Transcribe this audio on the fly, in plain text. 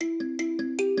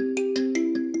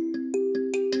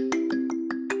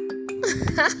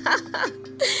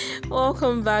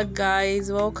Welcome back,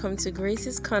 guys. Welcome to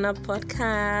Grace's Corner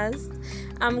podcast.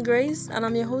 I'm Grace and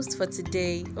I'm your host for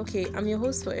today. Okay, I'm your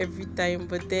host for every time,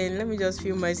 but then let me just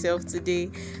feel myself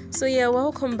today. So yeah,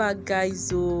 welcome back,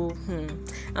 guys.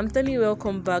 I'm telling you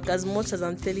welcome back as much as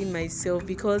I'm telling myself,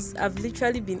 because I've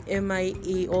literally been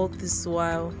MIA all this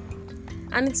while.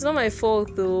 And it's not my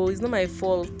fault though. It's not my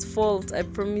fault. I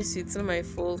promise you, it's not my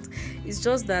fault. It's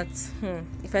just that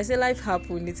if I say life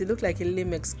happened, it will look like a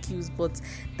lame excuse, but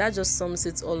that just sums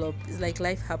it all up. It's like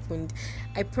life happened.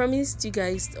 I promised you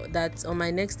guys that on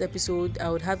my next episode I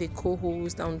would have a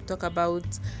co-host and we'll talk about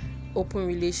open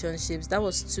relationships. That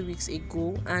was 2 weeks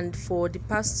ago, and for the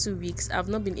past 2 weeks I've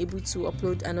not been able to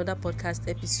upload another podcast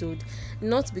episode,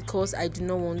 not because I do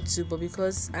not want to, but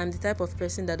because I'm the type of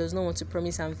person that does not want to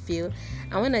promise and fail.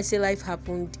 And when I say life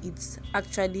happened, it's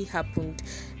actually happened,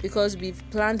 because we've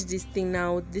planned this thing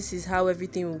now. This is how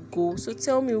everything will go. So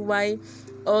tell me why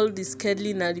all the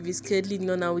scheduling and the rescheduling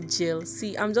not now gel.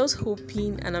 See, I'm just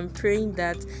hoping and I'm praying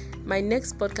that my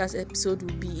next podcast episode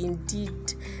will be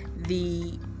indeed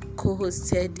the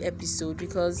co-hosted episode,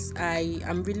 because I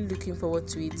am really looking forward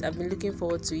to it. I've been looking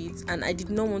forward to it, and I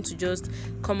did not want to just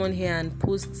come on here and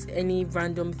post any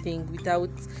random thing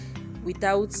without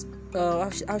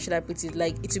how should I put it,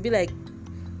 like it would be like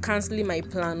cancelling my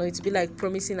plan, or it would be like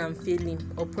promising and failing,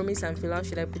 or promise and fail, how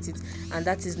should I put it, and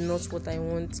that is not what I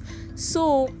want.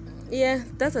 So yeah,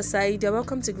 that aside, you're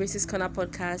welcome to Grace's Corner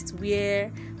podcast,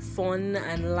 where fun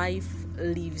and life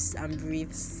lives and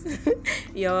breathes.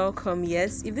 You're welcome.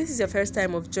 Yes, if this is your first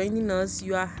time of joining us,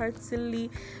 you are wholeheartedly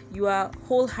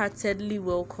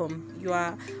welcome. You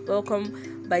are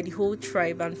welcome by the whole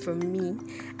tribe and from me.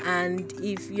 And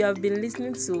if you have been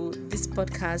listening to this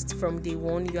podcast from day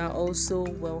one, you are also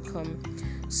welcome.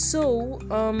 So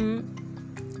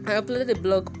I uploaded a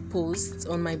blog post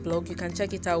on my blog. You can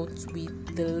check it out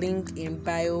with the link in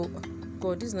bio.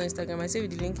 God, this is not Instagram. I say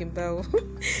with the link in bio.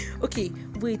 Okay,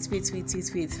 wait.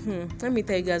 Let me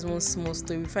tell you guys one small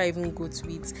story before I even go to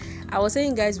it. I was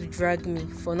saying guys would drag me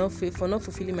for not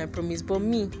fulfilling my promise, but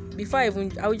me, I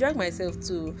would drag myself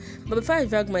too. But before I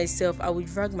drag myself, I would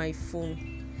drag my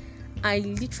phone. I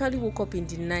literally woke up in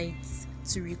the night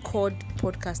to record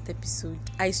podcast episode.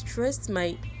 I stressed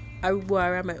my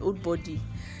arubo, my old body,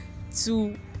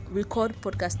 to record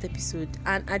podcast episode,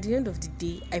 and at the end of the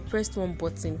day I pressed one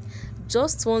button,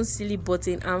 just one silly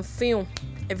button, and film,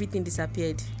 everything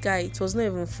disappeared. Guy, it was not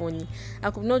even funny.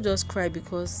 I could not just cry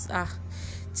because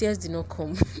tears did not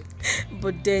come.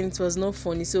 But then it was not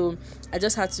funny, so I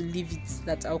just had to leave it,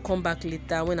 that I'll come back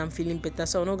later when I'm feeling better.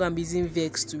 So I'm not gonna be using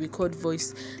Vex to record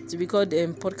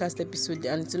podcast episode,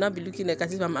 and to not be looking like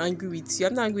as if I'm angry with you.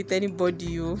 I'm not angry with anybody,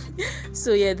 you.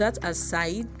 So yeah, that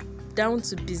aside, down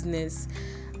to business.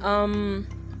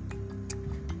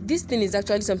 This thing is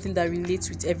actually something that relates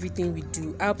with everything we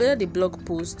do. I uploaded a blog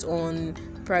post on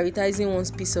prioritizing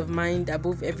one's peace of mind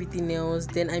above everything else.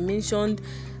 Then I mentioned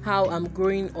how I'm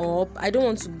growing up. I don't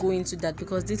want to go into that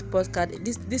because this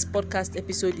podcast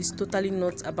episode is totally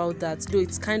not about that, though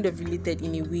it's kind of related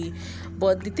in a way.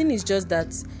 But the thing is just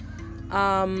that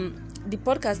the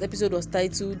podcast episode was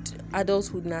titled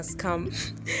Adulthood na Scam.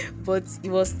 But it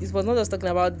was not just talking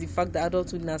about the fact that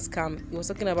adulthood na scam. It was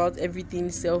talking about everything,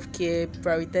 self-care,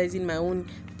 prioritizing my own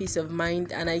peace of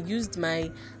mind, and I used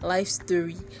my life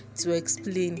story to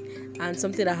explain, and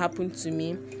something that happened to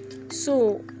me.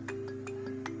 So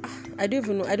I don't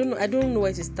know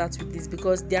where to start with this,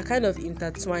 because they are kind of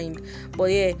intertwined.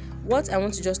 But yeah, what I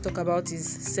want to just talk about is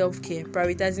self-care,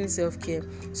 prioritizing self-care.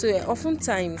 So yeah,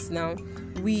 oftentimes now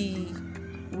we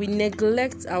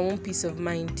neglect our own peace of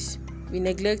mind. We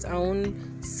neglect our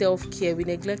own self-care. We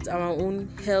neglect our own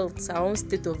health, our own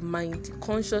state of mind,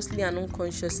 consciously and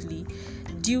unconsciously,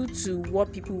 due to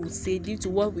what people will say, due to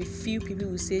what we feel people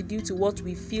will say, due to what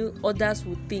we feel others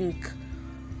will think.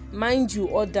 Mind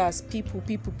you, others,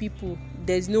 people.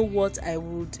 There's no what I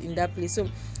would in that place. So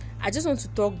I just want to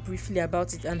talk briefly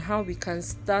about it and how we can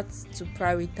start to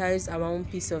prioritize our own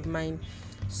peace of mind.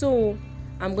 So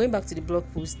I'm going back to the blog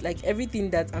post. Like,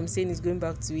 everything that I'm saying is going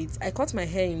back to it. I cut my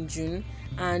hair in June,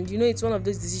 and it's one of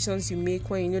those decisions you make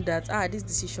when you know that this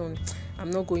decision, I'm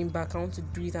not going back. I want to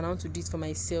do it, and I want to do it for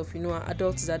myself.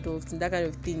 Adult is adult and that kind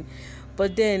of thing.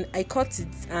 But then I cut it,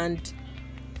 and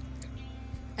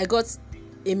I got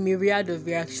a myriad of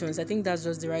reactions. I think that's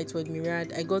just the right word,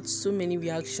 myriad. I got so many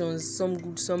reactions, some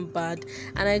good, some bad.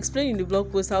 And I explained in the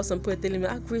blog post how some people are telling me,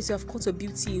 Grace, you have cut your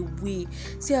beauty away.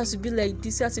 See, it has to be like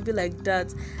this, it has to be like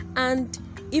that. And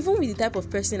even with the type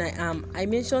of person I am, I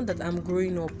mentioned that I'm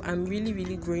growing up. I'm really,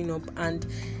 really growing up. And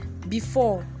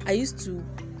before, I used to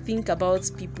think about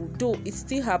people, though it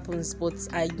still happens, but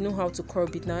I know how to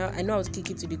curb it now. I know how to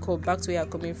kick it to the curb, back to where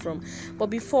you're coming from. But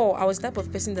before, I was the type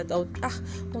of person that I would,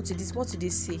 what do they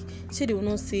say? She they will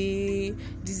not say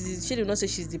this, she will not say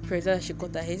she's depressed, that she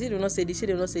cut her hair, she will not say this, she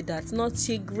will not say that. Not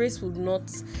she, Grace would not.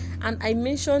 And I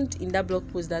mentioned in that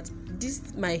blog post that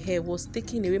this, my hair was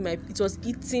taking away it was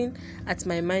eating at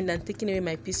my mind and taking away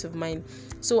my peace of mind.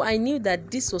 So I knew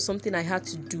that this was something I had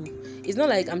to do. It's not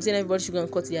like I'm saying everybody should go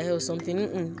and cut their hair or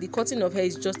something. The cutting of hair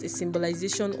is just a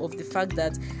symbolization of the fact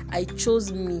that I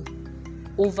chose me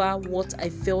over what I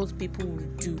felt people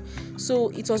would do. So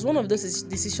it was one of those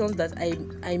decisions that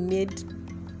I made,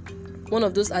 one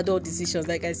of those adult decisions.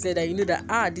 Like I said, I know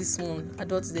that this one,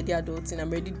 adult is the adulting, I'm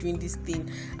already doing this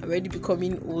thing, I'm already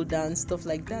becoming older and stuff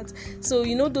like that. So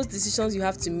those decisions you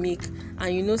have to make,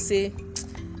 and say,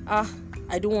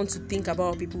 I don't want to think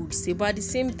about what people would say. But at the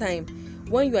same time,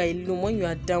 when you are alone, when you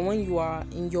are down, when you are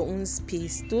in your own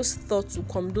space, those thoughts will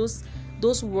come,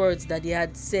 those words that they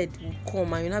had said will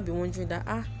come, and you'll not be wondering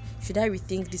that should I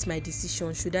rethink this, my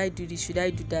decision? Should I do this? Should I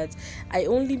do that?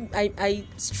 I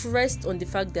stressed on the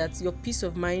fact that your peace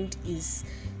of mind it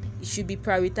should be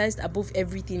prioritized above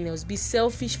everything else. Be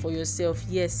selfish for yourself.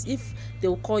 Yes, if they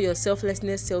will call your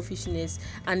selflessness selfishness,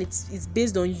 and it's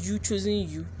based on you choosing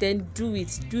you, then do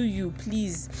it. Do you,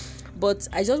 please. But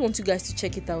I just want you guys to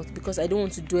check it out, because I don't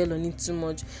want to dwell on it too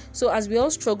much. So as we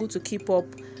all struggle to keep up,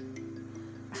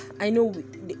 I know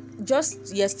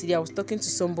just yesterday I was talking to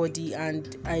somebody,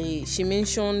 and she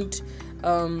mentioned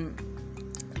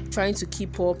trying to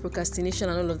keep up, procrastination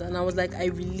and all of that, and I was like, I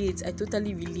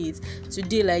totally relate.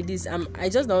 Today like this, I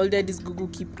just downloaded this Google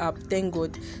Keep app, thank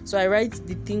God. So I write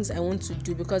the things I want to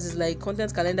do, because it's like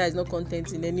content calendar is not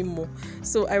contenting anymore.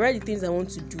 So I write the things I want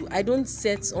to do. I don't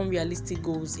set unrealistic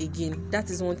goals again. That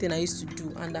is one thing I used to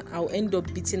do, and I'll end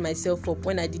up beating myself up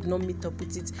when I did not meet up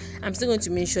with it. I'm still going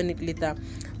to mention it later.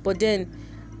 But then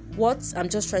what I'm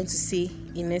just trying to say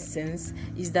in essence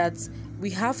is that we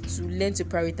have to learn to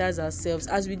prioritize ourselves.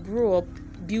 As we grow up,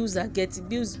 bills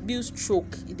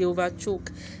choke, they over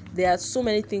choke. There are so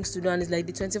many things to do, and it's like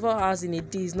the 24 hours in a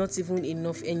day is not even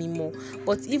enough anymore.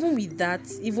 But even with that,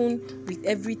 even with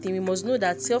everything, we must know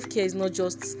that self-care is not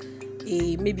just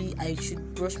maybe I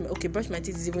should brush my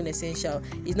teeth is even essential.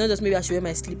 It's not just maybe I should wear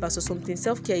my slippers or something.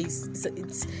 Self-care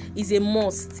is a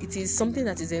must. It is something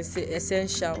that is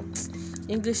essential.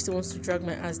 English still wants to drag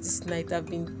my ass this night. I've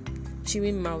been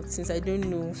chewing mouth since I don't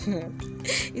know.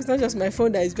 It's not just my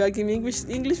phone that is dragging me.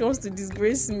 English wants to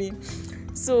disgrace me.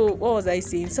 So what was I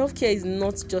saying? Self-care is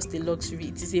not just a luxury,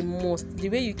 it is a must. The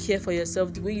way you care for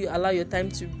yourself, the way you allow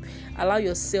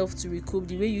yourself to recoup,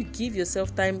 the way you give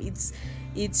yourself time,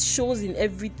 it shows in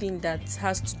everything that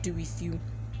has to do with you.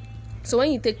 So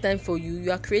when you take time for you,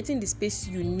 you are creating the space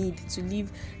you need to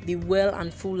live the well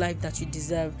and full life that you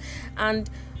deserve. And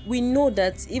we know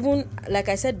that, even like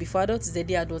I said before, adult is the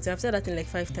day adult. I've said that in like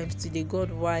 5 times today.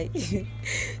 God, why?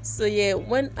 So yeah,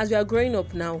 as we are growing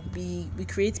up now, we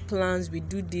create plans, we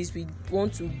do this, we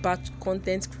want to batch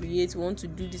content create, we want to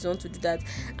do this, we want to do that,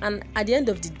 and at the end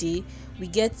of the day, we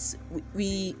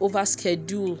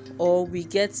overschedule, or we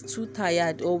get too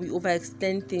tired, or we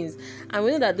overextend things. And we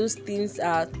know that those things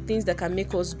are things that can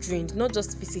make us drained, not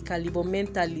just physically but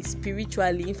mentally,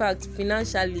 spiritually, in fact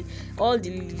financially, all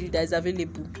the that is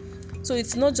available. So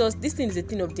it's not just, this thing is a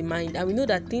thing of the mind, and we know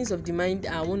that things of the mind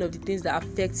are one of the things that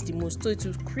affect the most. So it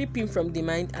will creep in from the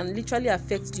mind and literally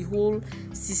affect the whole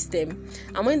system.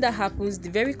 And when that happens,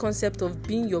 the very concept of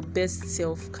being your best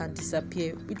self can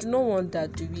disappear. We do not want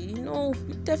that, do we? No,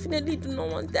 we definitely do not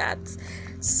want that.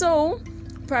 So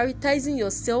prioritizing your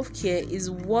self-care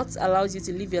is what allows you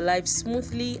to live your life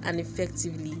smoothly and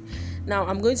effectively. Now,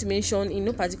 I'm going to mention in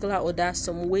no particular order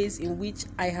some ways in which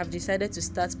I have decided to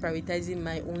start prioritizing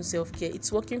my own self-care.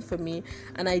 It's working for me,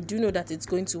 and I do know that it's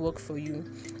going to work for you.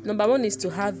 Number one is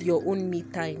to have your own me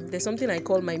time. There's something I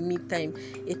call my me time,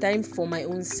 a time for my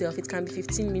own self. It can be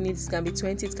 15 minutes, it can be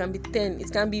 20, it can be 10,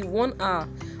 it can be 1 hour.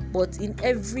 But in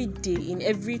every day, in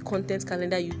every content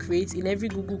calendar you create, in every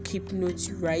Google Keep note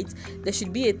you write, there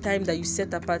should be a time that you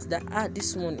set apart that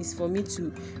this one is for me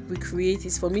to recreate,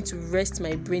 it's for me to rest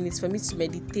my brain, it's for me to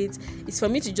meditate, it's for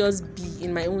me to just be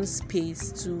in my own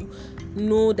space, to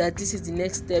know that this is the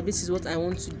next step, this is what I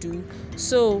want to do.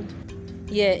 So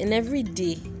yeah, in every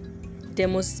day there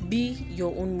must be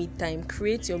your own me time.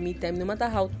 Create your me time, no matter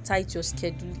how tight your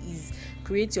schedule is.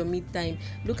 Create your me time.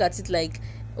 Look at it like,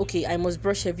 okay, I must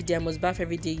brush every day, I must bath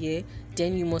every day, yeah.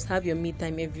 Then you must have your me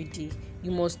time every day.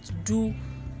 You must do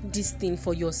this thing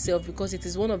for yourself, because it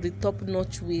is one of the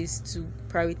top-notch ways to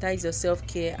prioritize your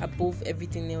self-care above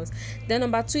everything else. Then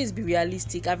number 2 is be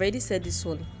realistic. I've already said this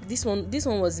one. This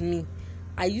one was me.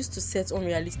 I used to set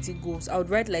unrealistic goals. I would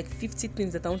write like 50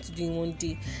 things that I want to do in one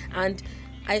day. And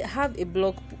I have a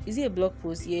blog, is it a blog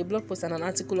post? Yeah, a blog post and an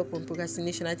article up on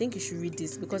procrastination. I think you should read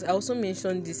this, because I also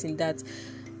mentioned this in that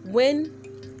when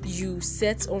you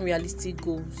set unrealistic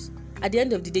goals, at the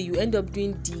end of the day, you end up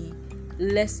doing the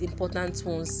less important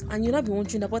ones, and you'll not be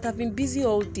wondering about, I've been busy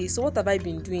all day, so what have I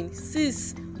been doing?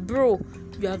 Sis, bro,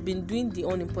 you have been doing the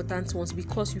unimportant ones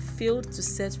because you failed to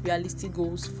set realistic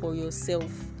goals for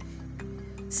yourself.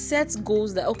 Set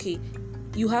goals that, okay,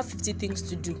 you have 50 things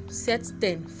to do. Set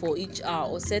 10 for each hour,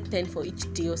 or set 10 for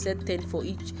each day, or set 10 for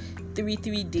each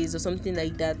three days, or something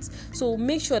like that. So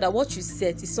make sure that what you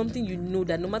set is something you know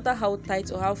that no matter how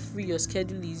tight or how free your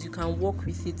schedule is, you can work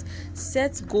with it.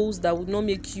 Set goals that would not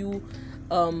make you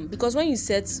because when you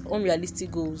set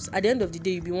unrealistic goals, at the end of the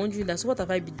day, you'll be wondering, that's what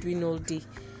have I been doing all day?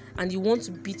 And you want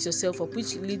to beat yourself up,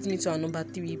 which leads me to our number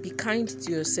 3. Be kind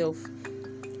to yourself.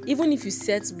 Even if you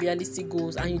set realistic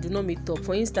goals and you do not meet up.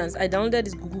 For instance, I downloaded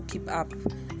this Google Keep app.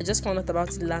 I just found out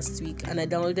about it last week, and I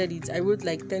downloaded it. I wrote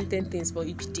like 10 things for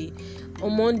each day.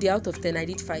 On Monday, out of 10, I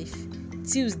did 5.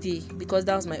 Tuesday, because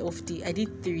that was my off day, I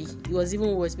did 3. It was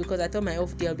even worse because I thought my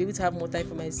off day I'll be able to have more time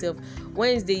for myself.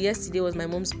 Wednesday, yesterday was my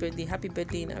mom's birthday. Happy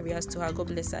birthday in arrears to her. God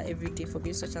bless her every day for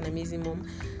being such an amazing mom.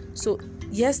 So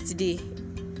yesterday,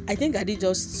 I think I did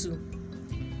just 2.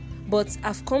 But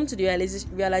I've come to the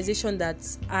realization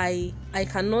that I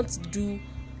cannot do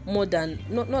more than,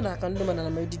 not that I can do more than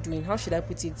I'm already doing. How should I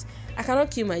put it? I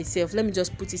cannot kill myself. Let me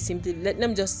just put it simply. Let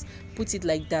me just put it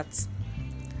like that.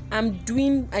 I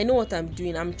know what I'm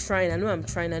doing. I'm trying. I know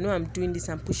I'm doing this.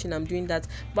 I'm pushing. I'm doing that.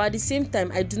 But at the same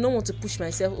time, I do not want to push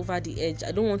myself over the edge.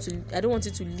 I don't want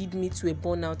it to lead me to a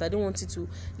burnout. I don't want it to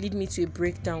lead me to a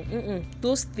breakdown.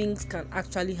 Those things can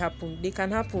actually happen. They can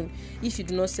happen if you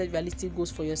do not set realistic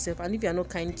goals for yourself, and if you are not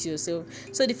kind to yourself.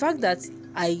 So the fact that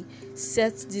I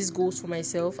set these goals for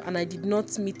myself and I did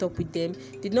not meet up with them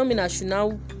did not mean I should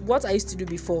now, what I used to do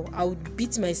before, I would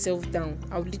beat myself down.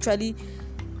 I would literally,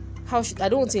 I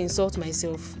don't want to insult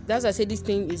myself. That's why I say this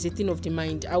thing is a thing of the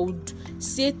mind. I would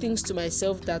say things to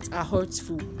myself that are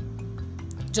hurtful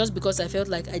just because I felt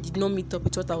like I did not meet up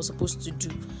with what I was supposed to do.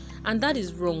 And that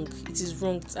is wrong. It is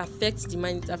wrong. It affects the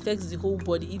mind. It affects the whole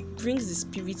body. It brings the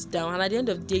spirit down. And at the end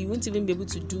of the day, you won't even be able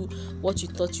to do what you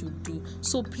thought you'd do.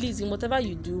 So please, in whatever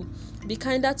you do, be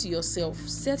kinder to yourself.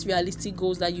 Set realistic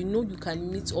goals that you know you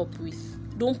can meet up with.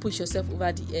 Don't push yourself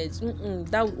over the edge.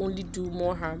 That will only do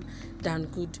more harm than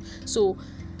good. So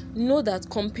know that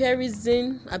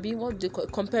comparison,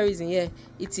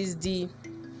 it is the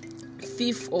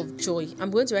thief of joy. I'm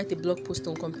going to write a blog post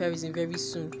on comparison very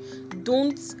soon.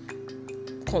 Don't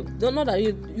know that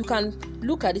you can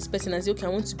look at this person and say, okay, I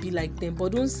want to be like them,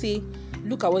 but don't say,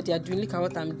 look at what they are doing, look at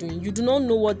what I'm doing. You do not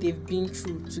know what they've been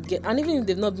through to get, and even if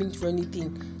they've not been through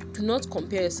anything, do not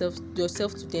compare yourself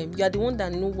to them. You are the one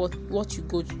that know what you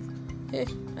go through. Hey,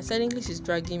 I said English is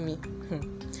dragging me.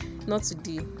 Not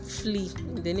today. Flee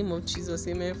in the name of Jesus.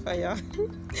 Amen. Fire.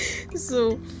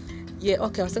 So, yeah.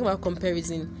 Okay, I was talking about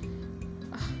comparison.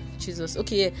 Jesus.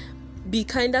 Okay, yeah. Be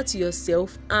kinder to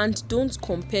yourself and don't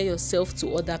compare yourself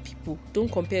to other people.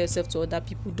 Don't compare yourself to other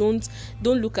people. Don't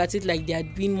look at it like they are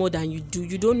doing more than you do.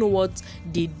 You don't know what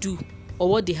they do or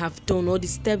what they have done or the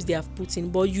steps they have put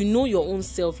in, but you know your own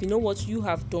self. You know what you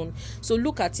have done. So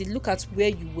look at it. Look at where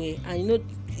you were, and you know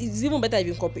it's even better if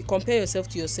you compare yourself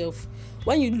to yourself.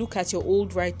 When you look at your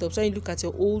old write-ups, when you look at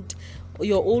your old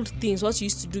things, what you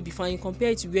used to do before, and you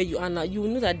compare it to where you are now, you will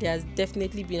know that there has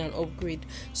definitely been an upgrade.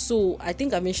 So I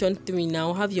think I mentioned 3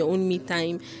 now. Have your own me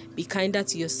time, be kinder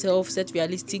to yourself, set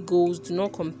realistic goals, do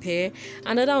not compare.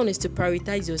 Another one is to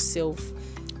prioritize yourself.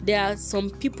 There are some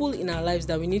people in our lives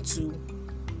that we need to,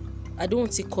 I don't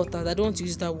want to say cut out, I don't want to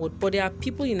use that word, but there are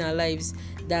people in our lives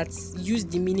that use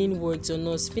demeaning words on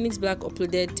us. Phoenix Black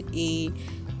uploaded a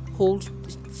whole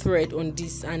thread on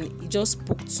this and it just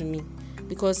spoke to me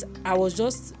because I was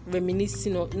just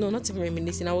reminiscing, not even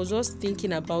reminiscing, I was just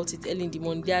thinking about it early in the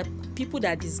morning. There are people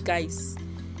that disguise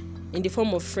in the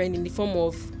form of friend, in the form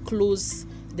of close,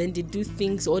 then they do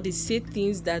things or they say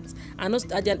things that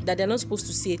they're not supposed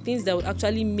to say, things that would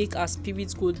actually make our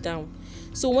spirits go down.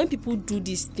 So when people do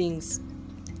these things,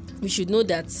 we should know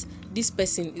that this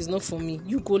person is not for me.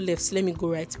 You go left, let me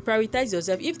go right. Prioritize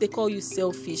yourself. If they call you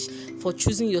selfish for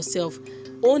choosing yourself,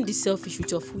 own the selfish with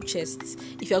your full chest.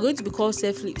 If you are going to be called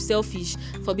selfish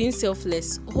for being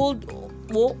selfless, I don't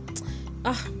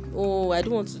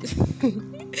want to.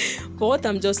 But what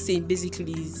I'm just saying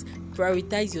basically is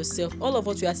prioritize yourself. All of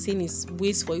what we are saying is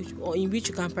ways for you, or in which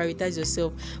you can prioritize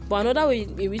yourself. But another way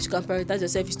in which you can prioritize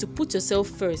yourself is to put yourself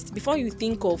first. Before you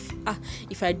think of,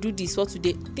 if I do this, what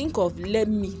today? Think of, let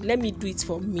me do it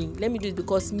for me. Let me do it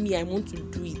because me, I want to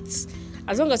do it.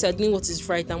 As long as you are doing what is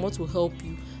right and what will help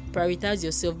you, prioritize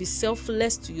yourself. Be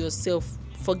selfless to yourself.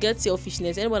 Forget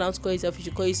selfishness. Anyone else call you selfish,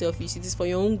 you call you selfish. It is for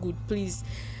your own good, please.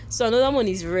 So another one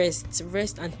is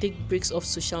rest and take breaks off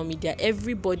social media.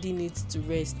 Everybody needs to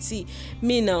rest. See,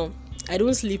 me now, I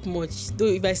don't sleep much. Though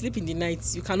if I sleep in the night,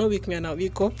 you cannot wake me and I'll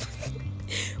wake up.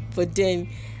 But then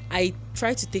I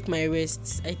try to take my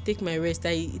rest.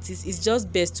 It's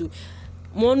just best to.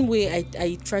 One way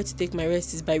I try to take my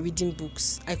rest is by reading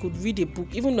books. I could read a book.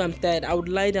 Even though I'm tired, I would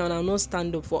lie down, I'll not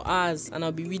stand up for hours, and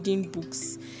I'll be reading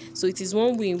books. So it is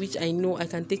one way in which I know I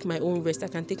can take my own rest, I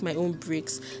can take my own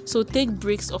breaks. So take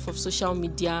breaks off of social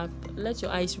media. Let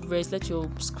your eyes rest, let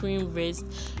your screen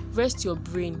rest your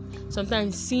brain.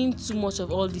 Sometimes seeing too much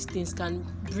of all these things can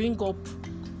bring up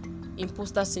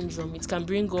imposter syndrome. It can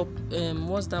bring up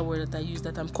what's that word that I use,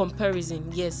 that I'm comparison.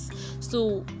 Yes.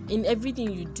 So in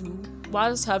everything you do,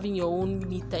 whilst having your own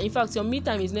me time, in fact your me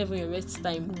time is never your rest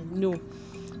time. No,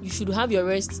 you should have your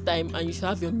rest time and you should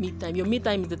have your me time. Your me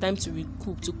time is the time to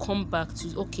recoup, to come back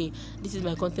to, okay, this is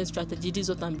my content strategy, this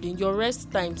is what I'm doing. Your rest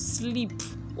time, sleep,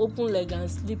 open leg and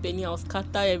sleep anyhow,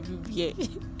 scatter everywhere.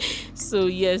 So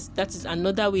yes, that is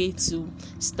another way to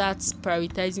start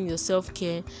prioritizing your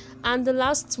self-care. And the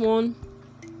last one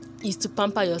is to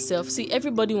pamper yourself. See,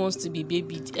 everybody wants to be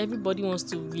babied, everybody wants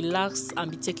to relax and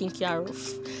be taken care of.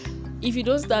 If you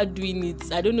don't start doing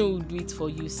it, I don't know who will do it for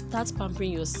you. Start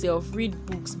pampering yourself. Read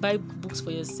books. Buy books for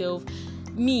yourself.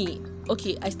 Me,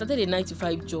 okay, I started a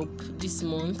 9-to-5 job this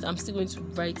month. I'm still going to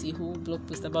write a whole blog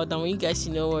post about that one. You guys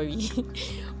should not worry.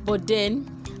 But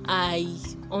then,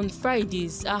 on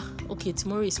Fridays,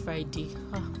 tomorrow is Friday.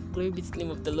 Glory be to the name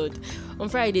of the Lord. On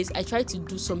Fridays, I try to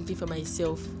do something for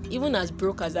myself. Even as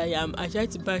broke as I am, I try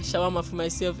to buy shawarma for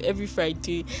myself every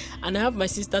Friday. And I have my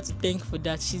sister to thank for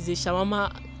that. She's a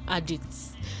shawarma addict.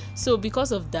 So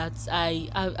because of that,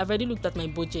 I've already looked at my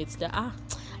budget that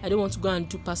I don't want to go and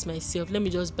do past myself. Let me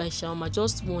just buy shawarma,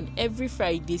 just one every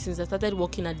Friday since I started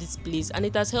working at this place, and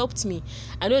it has helped me.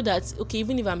 I know that, okay,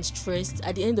 even if I'm stressed,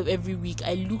 at the end of every week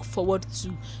I look forward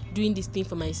to doing this thing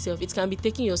for myself. It can be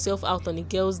taking yourself out on a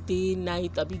girls' day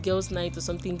night, or be girls' night or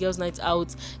something, girls' night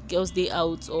out, girls' day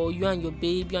out, or you and your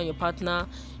babe, you and your partner,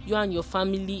 you and your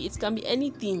family. It can be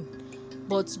anything.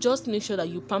 But just make sure that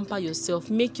you pamper yourself,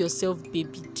 make yourself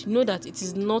babied. Know that it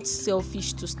is not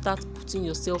selfish to start putting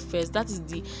yourself first. That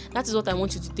is what I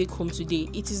want you to take home today.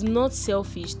 It is not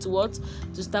selfish to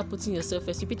start putting yourself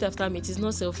first. Repeat after me. It is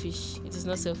not selfish. It is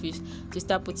not selfish to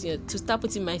start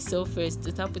putting myself first.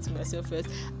 To start putting myself first.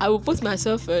 I will put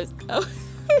myself first.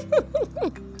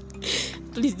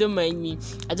 Please don't mind me.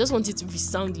 I just want it to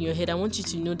resound in your head. I want you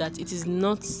to know that it is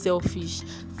not selfish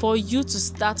for you to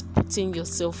start putting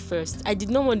yourself first. I did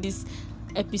not want this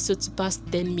episode to pass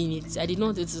 10 minutes. I did not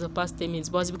want it to pass 10 minutes.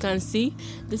 But as we can see,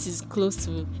 this is close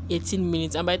to 18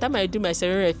 minutes. And by the time I do my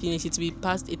ceremony finish, it will be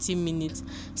past 18 minutes.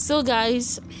 So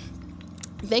guys,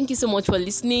 thank you so much for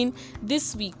listening.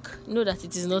 This week, know that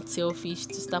it is not selfish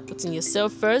to start putting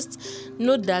yourself first.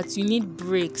 Know that you need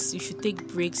breaks. You should take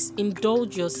breaks.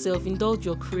 Indulge yourself. Indulge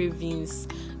your cravings.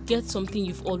 Get something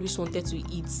you've always wanted to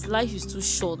eat. Life is too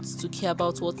short to care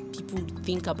about what people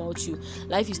think about you.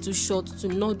 Life is too short to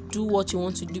not do what you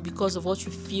want to do because of what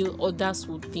you feel others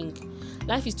would think.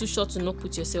 Life is too short to not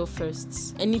put yourself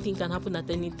first. Anything can happen at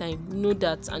any time. Know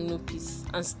that and know peace.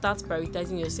 And start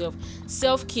prioritizing yourself.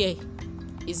 Self-care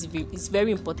is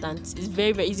very important.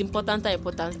 It's important and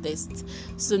importantest.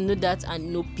 So know that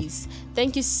and know peace.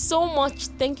 Thank you so much.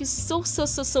 Thank you so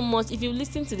much. If you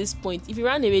listen to this point, if you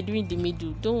ran away during the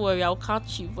middle, don't worry, I'll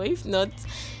catch you. But if not,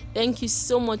 thank you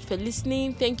so much for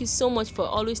listening. Thank you so much for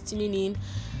always tuning in.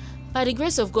 By the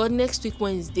grace of God, next week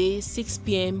Wednesday 6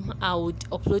 p.m. I would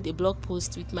upload a blog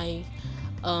post with my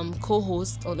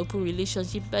co-host on open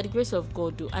relationship, by the grace of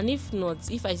God. And if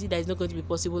not, if I see that it's not going to be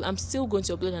possible, I'm still going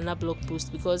to upload another blog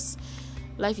post because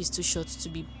life is too short to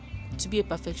be a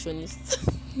perfectionist.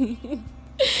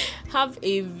 Have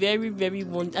a very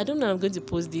I don't know how I'm going to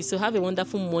post this, so have a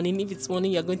wonderful morning. If it's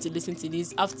morning, you're going to listen to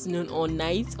this, afternoon or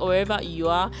night, or wherever you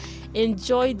are.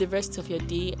 Enjoy the rest of your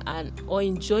day or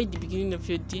enjoy the beginning of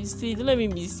your day. See, don't let me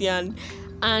miss you.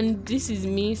 And this is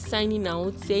me signing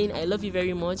out, saying I love you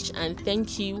very much and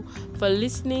thank you for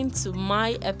listening to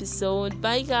my episode.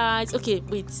 Bye guys. Okay,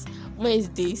 wait,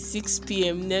 Wednesday 6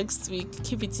 p.m. next week,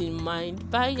 keep it in mind.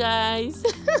 Bye guys.